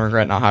definitely going to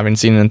regret not having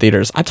seen it in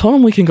theaters. I told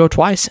them we can go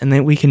twice, and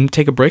then we can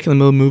take a break in the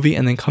middle of the movie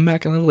and then come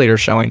back in a later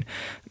showing.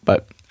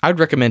 But I'd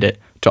recommend it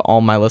to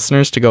all my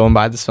listeners to go and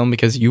buy this film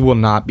because you will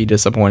not be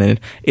disappointed.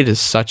 It is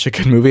such a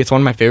good movie. It's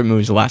one of my favorite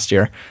movies of last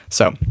year.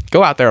 So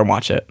go out there and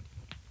watch it.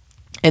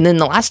 And then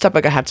the last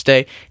topic I have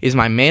today is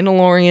my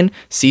Mandalorian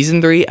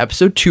Season 3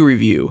 Episode 2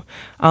 review.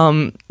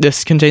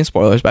 This contains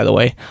spoilers, by the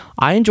way.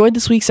 I enjoyed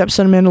this week's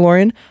episode of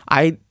Mandalorian.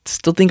 I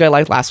still think I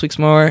liked last week's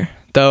more,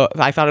 though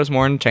I thought it was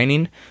more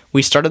entertaining.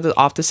 We started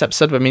off this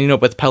episode by meeting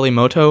up with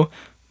Pelimoto.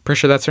 Pretty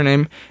sure that's her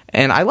name.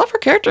 And I love her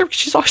character because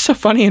she's always so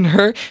funny, and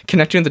her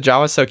connecting with the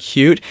Jawa is so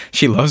cute.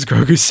 She loves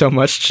Grogu so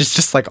much. She's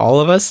just like all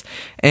of us.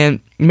 And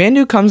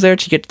Mando comes there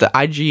to get to the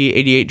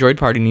IG-88 droid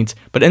party needs,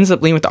 but ends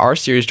up leaving with the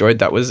R-Series droid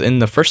that was in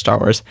the first Star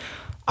Wars.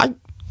 I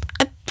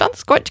found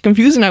this quite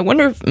confusing. I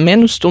wonder if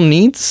Mando still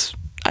needs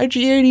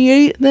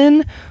IG-88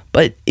 then?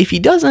 But if he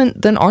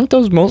doesn't, then aren't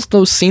most of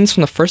those scenes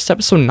from the first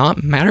episode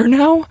not matter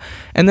now?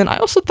 And then I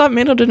also thought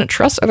Mando didn't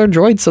trust other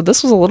droids, so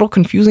this was a little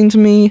confusing to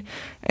me.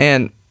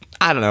 And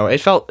I don't know. It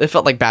felt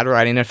like bad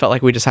writing. It felt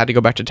like we just had to go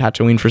back to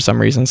Tatooine for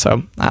some reason.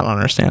 So I don't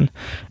understand.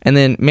 And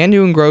then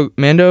Mando and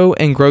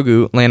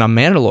Grogu land on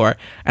Mandalore,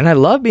 and I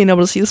love being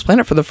able to see this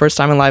planet for the first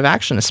time in live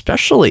action,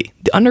 especially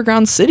the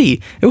underground city.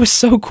 It was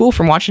so cool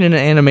from watching it in an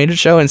animated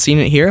show and seeing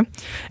it here.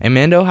 And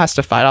Mando has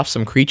to fight off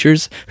some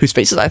creatures whose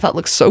faces I thought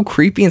looked so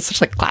creepy and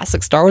such like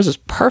classic Star Wars. Is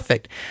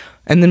perfect.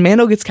 And then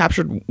Mando gets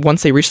captured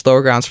once they reach the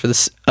lower grounds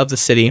of the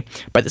city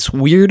by this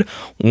weird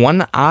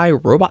one-eye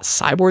robot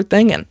cyborg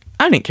thing, and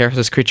I didn't care for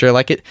this creature.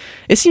 Like it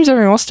seems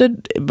everyone else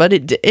did, but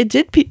it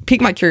did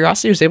pique my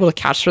curiosity. He was able to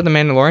capture the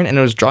Mandalorian, and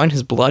it was drawing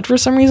his blood for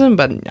some reason,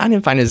 but I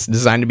didn't find his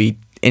design to be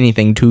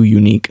anything too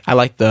unique. I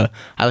like the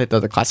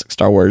other classic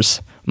Star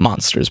Wars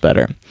monsters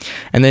better.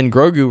 And then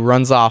Grogu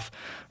runs off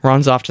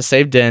to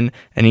save Din,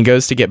 and he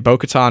goes to get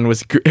Bo-Katan.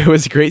 It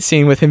was a great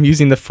scene with him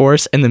using the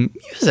Force, and the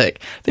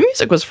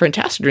music was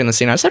fantastic during the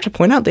scene. I just have to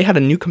point out they had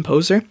a new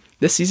composer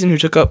this season who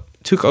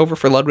took over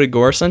for Ludwig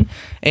Göransson,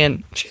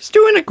 and she's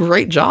doing a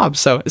great job.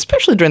 So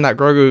especially during that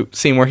Grogu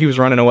scene where he was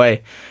running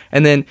away,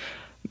 and then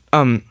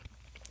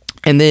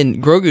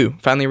Grogu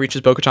finally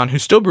reaches Bo-Katan,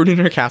 who's still brooding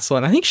in her castle,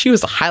 and I think she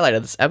was the highlight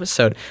of this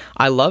episode.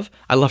 I love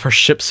her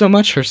ship so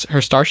much,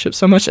 her starship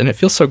so much, and it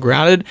feels so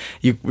grounded.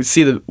 You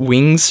see the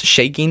wings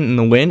shaking in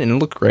the wind, and it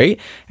looked great.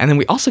 And then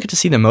we also get to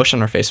see the emotion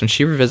on her face when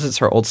she revisits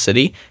her old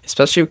city,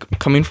 especially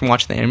coming from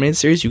watching the animated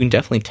series. You can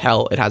definitely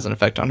tell it has an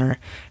effect on her.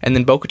 And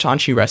then Bo-Katan,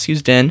 she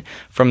rescues Din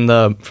from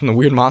the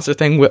weird monster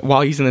thing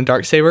while using the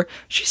Darksaber.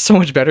 She's so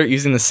much better at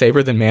using the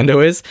saber than Mando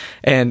is,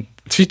 and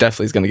she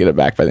definitely is going to get it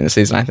back by the end of the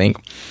season, I think.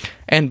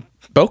 And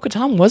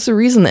Bo-Katan was the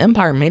reason the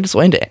Empire made its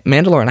way into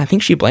Mandalore, and I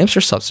think she blames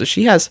herself. So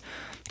she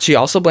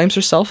also blames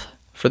herself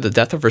for the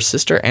death of her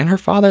sister and her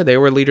father. They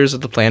were leaders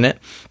of the planet,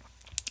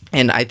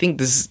 and I think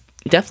this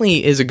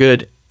definitely is a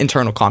good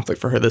internal conflict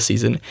for her this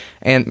season.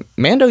 And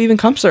Mando even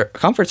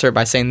comforts her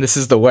by saying this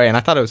is the way, and I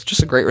thought it was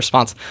just a great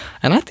response.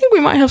 And I think we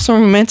might have some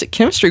romantic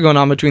chemistry going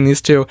on between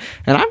these two,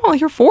 and I'm all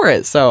here for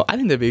it. So I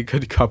think they'd be a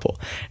good couple.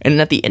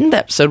 And at the end of the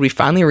episode, we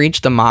finally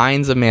reach the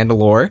mines of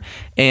Mandalore,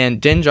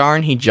 and Din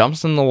Djarin, he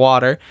jumps in the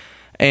water.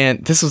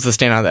 And this was the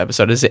standout of the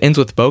episode, as it ends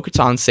with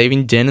Bo-Katan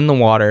saving Din in the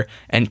water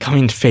and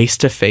coming face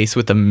to face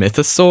with a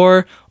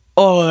mythosaur.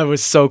 Oh, that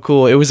was so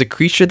cool. It was a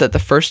creature that the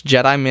first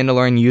Jedi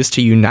Mandalorian used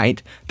to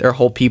unite their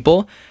whole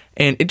people.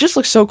 And it just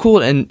looked so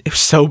cool, and it was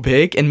so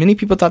big, and many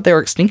people thought they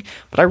were extinct.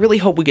 But I really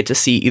hope we get to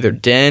see either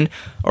Din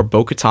or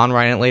Bo-Katan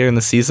riding it later in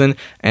the season,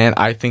 and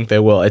I think they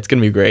will. It's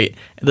going to be great.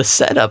 The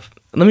setup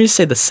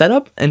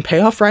and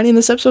payoff riding in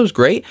this episode was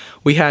great.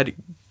 We had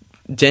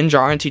Din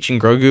Djarin teaching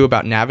Grogu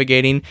about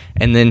navigating,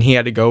 and then he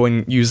had to go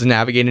and use the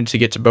navigating to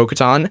get to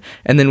Bo-Katan,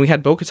 and then we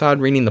had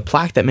Bo-Katan reading the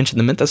plaque that mentioned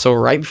the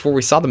Mythosaur right before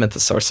we saw the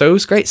Mythosaur, so it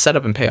was great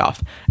setup and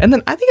payoff. And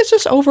then I think it's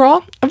just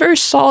overall a very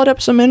solid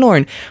episode of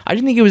Mandalorian. I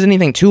didn't think it was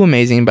anything too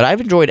amazing, but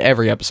I've enjoyed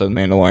every episode of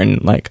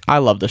Mandalorian. Like, I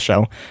love the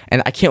show,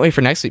 and I can't wait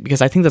for next week,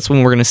 because I think that's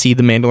when we're going to see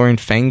the Mandalorian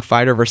Fang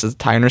fighter versus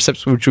the TIE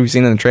Intercepts, which we've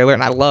seen in the trailer,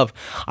 and I love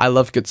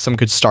some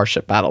good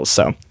starship battles,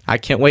 so I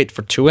can't wait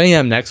for 2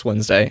 a.m. next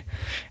Wednesday.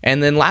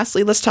 And then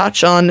lastly, let's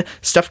touch on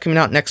stuff coming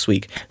out next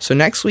week. So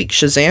next week,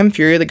 Shazam!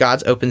 Fury of the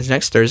Gods opens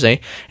next Thursday,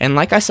 and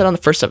like I said on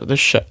the first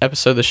episode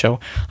of the show,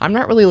 I'm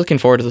not really looking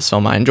forward to this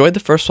film. I enjoyed the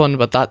first one,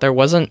 but thought there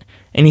wasn't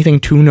anything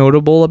too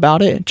notable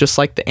about it. Just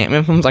like the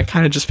Ant-Man films, I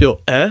kind of just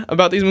feel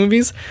about these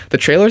movies. The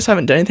trailers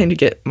haven't done anything to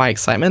get my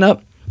excitement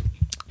up.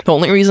 The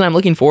only reason I'm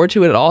looking forward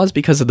to it at all is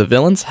because of the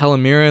villains,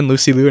 Helen Mirren,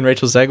 Lucy Liu, and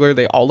Rachel Zegler.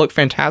 They all look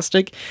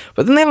fantastic,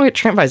 but then they don't get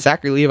trained by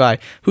Zachary Levi,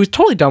 who's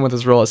totally done with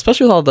his role,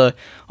 especially with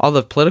all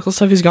the political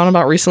stuff he's gone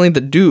about recently.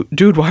 The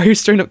dude, why are you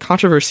stirring up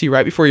controversy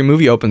right before your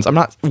movie opens? I'm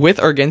not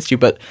with or against you,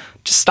 but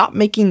just stop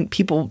making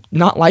people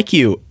not like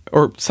you,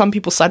 or some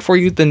people side for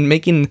you, than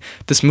making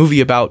this movie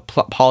about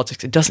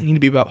politics. It doesn't need to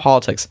be about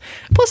politics.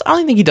 Plus, I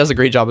don't think he does a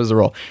great job as a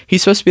role.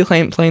 He's supposed to be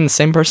playing the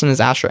same person as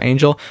Astra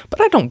Angel,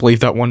 but I don't believe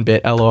that one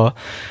bit, lol.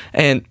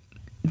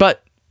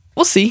 But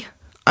we'll see.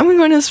 I'm going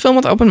to go into this film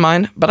with an open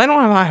mind, but I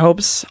don't have high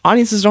hopes.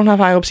 Audiences don't have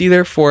high hopes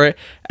either for it,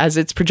 as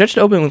it's projected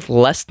to open with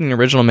less than the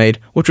original made,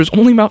 which was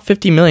only about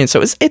 $50 million, so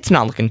it's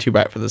not looking too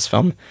bright for this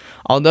film.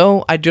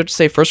 Although, I do have to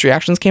say, first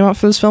reactions came out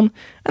for this film,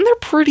 and they're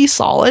pretty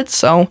solid,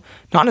 so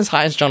not as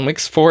high as John Wick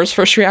 4's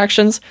first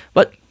reactions,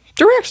 but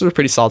the reactions are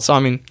pretty solid, so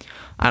I mean,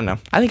 I don't know.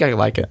 I think I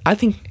like it. I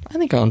think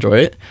I'll enjoy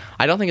it.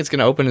 I don't think it's going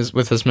to open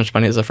with as much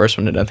money as the first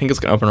one did. I think it's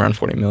going to open around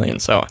 $40 million,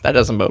 so that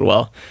doesn't bode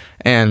well.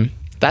 And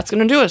that's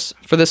going to do us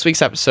for this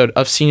week's episode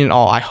of Seen It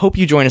All. I hope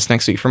you join us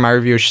next week for my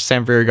review of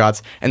Shazam! Fury of the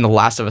Gods and The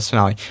Last of Us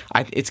finale.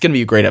 It's going to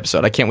be a great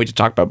episode. I can't wait to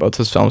talk about both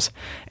those films.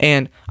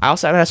 And I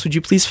also have asked, would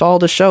you please follow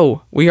the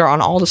show? We are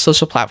on all the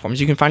social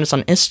platforms. You can find us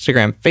on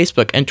Instagram,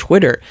 Facebook, and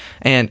Twitter.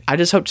 And I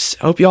just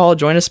hope you all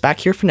join us back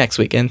here for next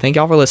week. And thank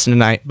you all for listening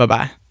tonight.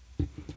 Bye-bye.